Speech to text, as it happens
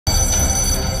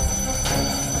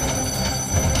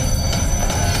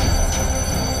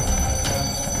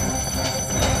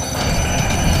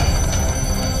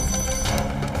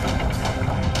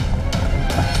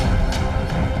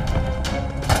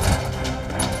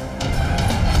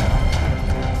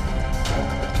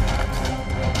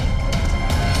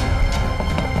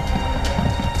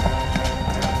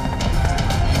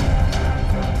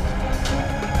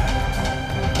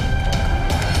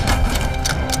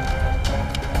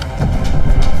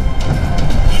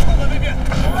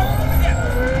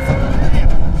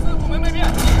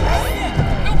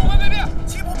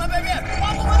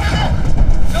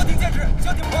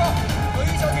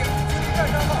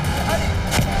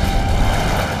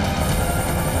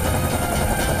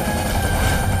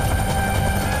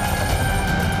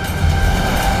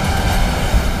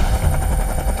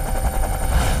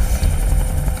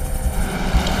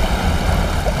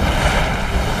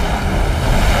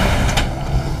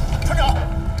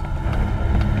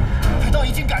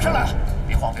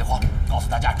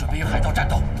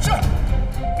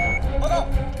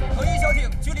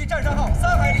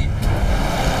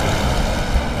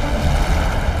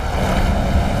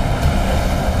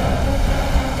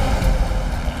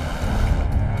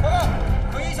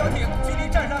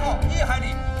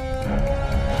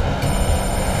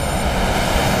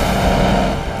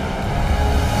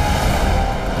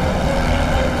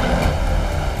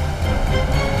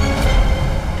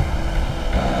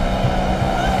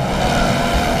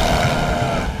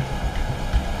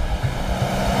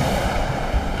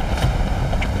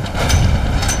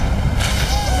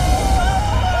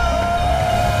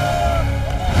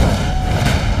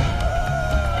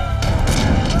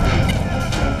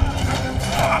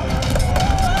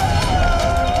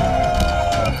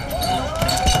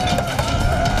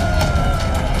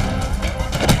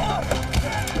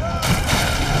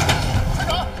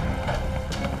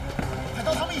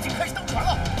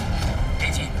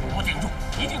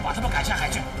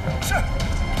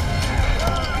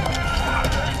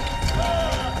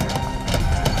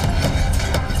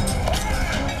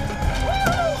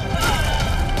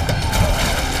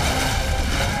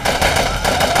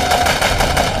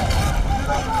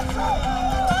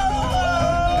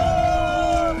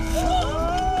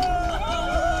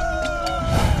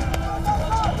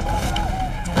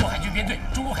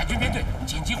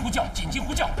急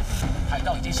呼叫，海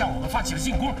盗已经向我们发起了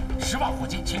进攻，10万火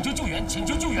急，请求救援，请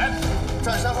求救援！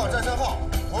战山号，战山号，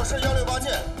我是168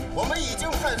舰，我们已经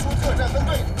派出特战分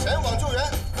队前往救援。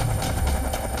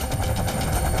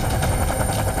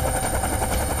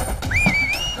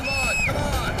Come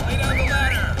on, lay down the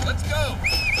ladder, let's go.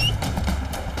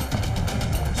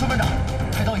 孙班长，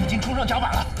海盗已经冲上甲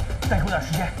板了，再给我点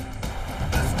时间。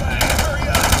 This way, hurry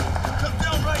up! Come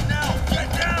down right now,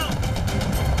 get down!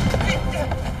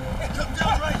 Come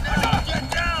down right now, get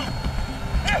down!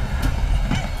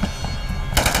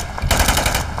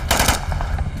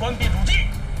 关闭主机，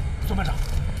孙班长，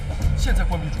现在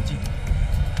关闭主机，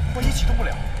万一启动不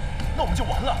了，那我们就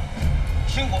完了。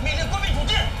听我命令，关闭主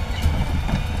机。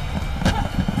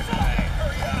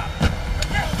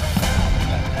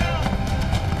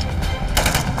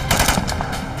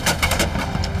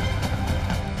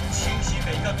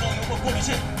 装油或过滤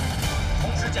线，同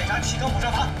时检查气缸补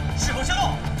上阀是否泄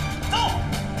漏。走。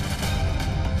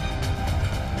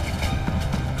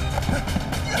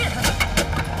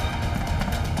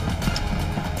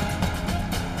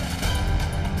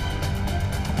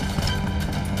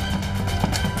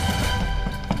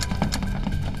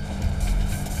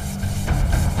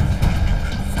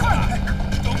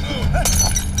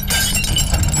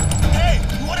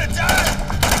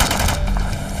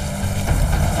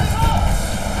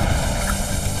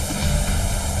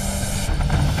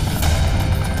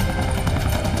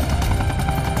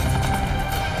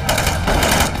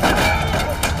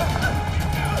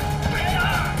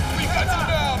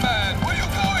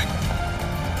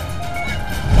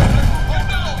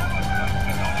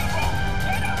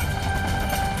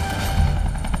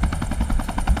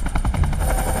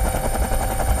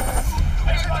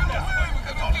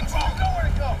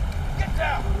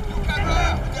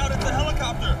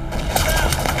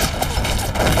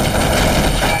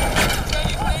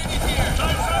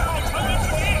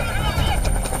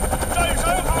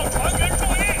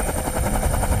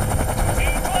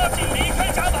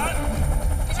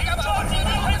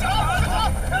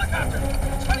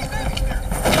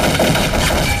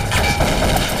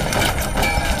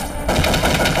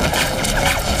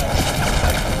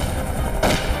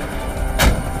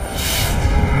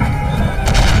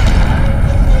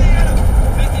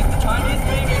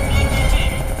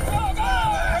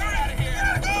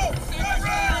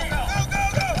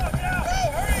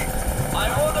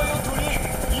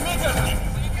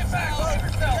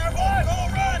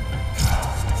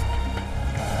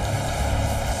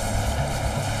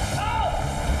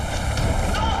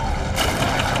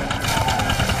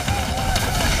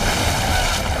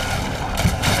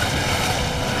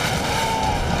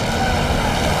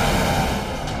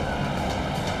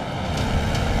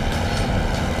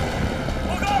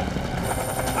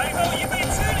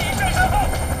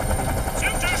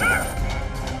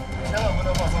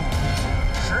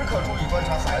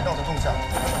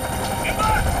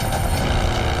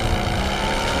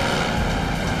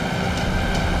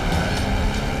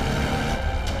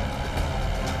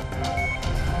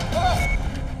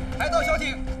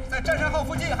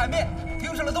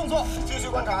继续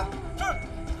观察。是。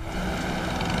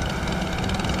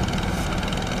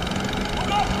报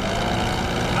告，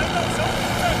海盗小组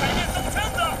在海面兜圈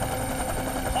子，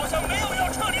好像没有要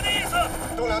撤离的意思。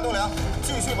栋梁，栋梁，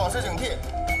继续保持警惕，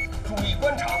注意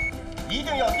观察，一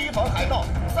定要提防海盗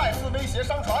再次威胁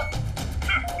商船。是。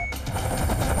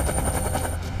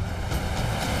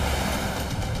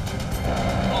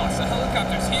 Boss, the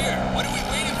helicopter's here. What are we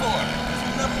waiting for? There's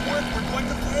enough work. We're going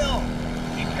to fail.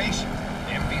 Be patient.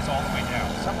 The MV's all the way down.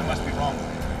 Something must be wrong with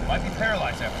it. Might be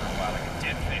paralyzed after a while, like a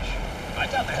dead fish. I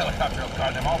doubt the helicopter will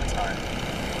guard them all the time.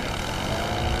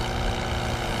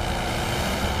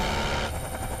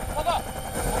 报告，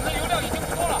我们的油量已经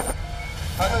不多了。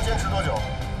还能坚持多久？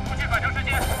估计返程时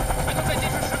间还能再坚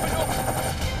持10分钟。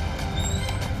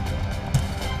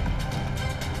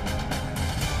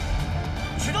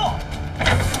 启动！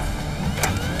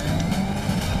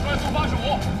转速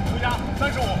85，油压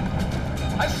35，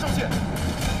还是受限。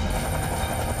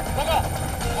报告，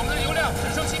我们的油量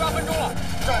只剩7、8分钟了。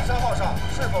战山号上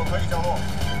是否可以降落？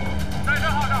战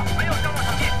山号上没有降落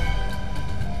场地。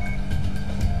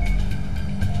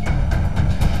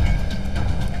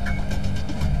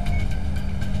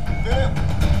命令，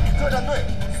特战队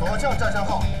锁降战山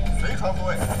号，随船护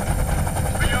卫。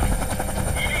飞鹰，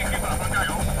一定替本方加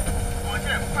油。 火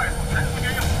箭快速全速接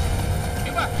应。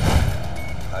明白。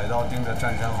海盗盯着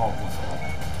战山号不走，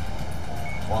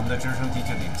我们的直升机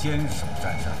就得坚守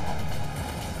战山号。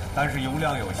但是油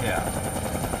量有限啊，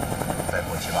再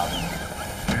过7、8分钟，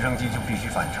直升机就必须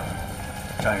返程。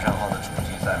战山号的主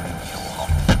机再没有修好，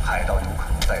海盗有可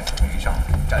能再在此遇上，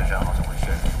战山号就会陷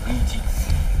入危机。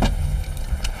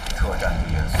特战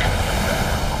队员锁定战山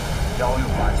号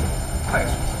168舰，快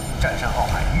速战山号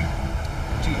海域，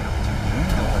这样就赢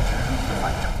得了直升机的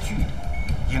反场距离，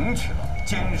赢取了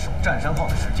坚守战山号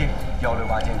的时间。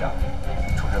168舰长，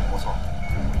出阵不错。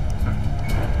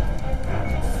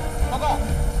报告，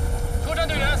作战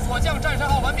队员锁降战山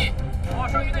号完毕，我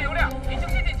剩余的油量已经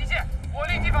接近极限，我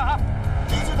立即返航。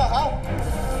立即返航。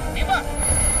明白。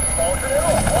保持联络，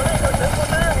我立刻前方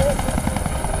接应你。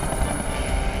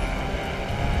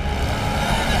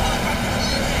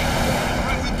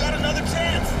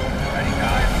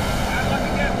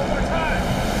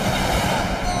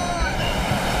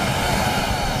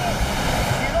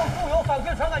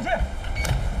 传感器，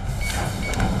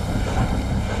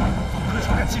不会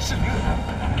传感器失灵，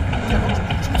电脑准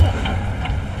备不出错，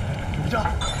油压、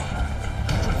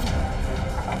转速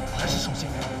还是受限，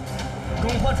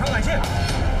更换传感器。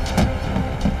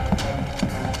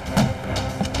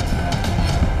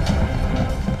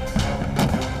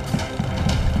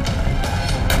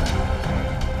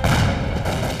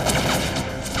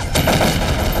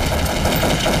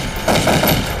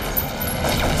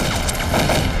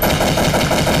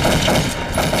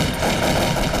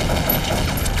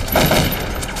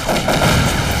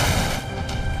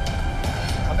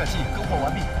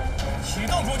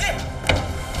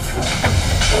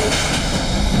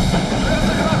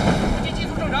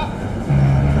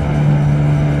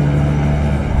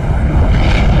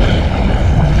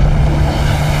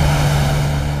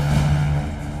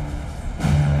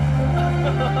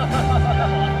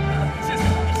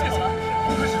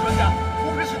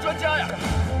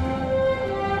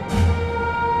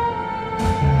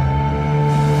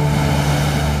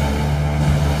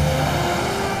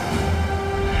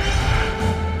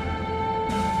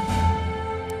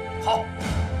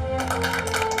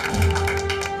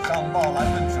上报蓝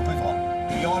盾指挥所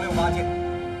，168舰，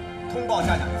通报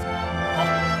下降。